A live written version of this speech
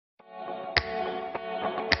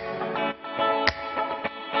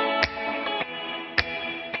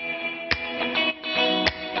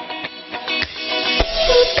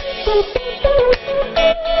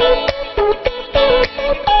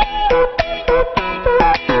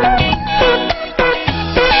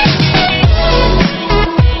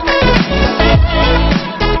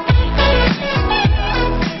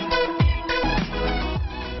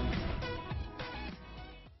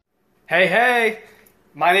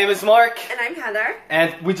My name is Mark. And I'm Heather.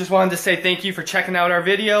 And we just wanted to say thank you for checking out our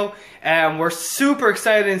video. And we're super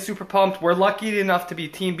excited and super pumped. We're lucky enough to be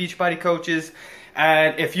Team Beachbody coaches.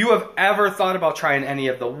 And if you have ever thought about trying any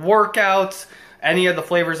of the workouts, any of the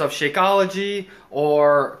flavors of Shakeology,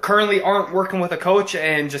 or currently aren't working with a coach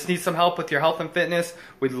and just need some help with your health and fitness,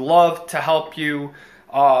 we'd love to help you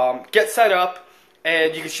get set up.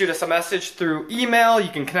 And you can shoot us a message through email. You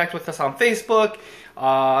can connect with us on Facebook.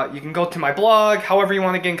 You can go to my blog. However you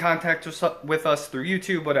want to get in contact with us through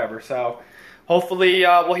YouTube, whatever. So hopefully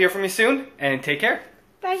we'll hear from you soon. And take care.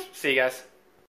 Bye. See you guys.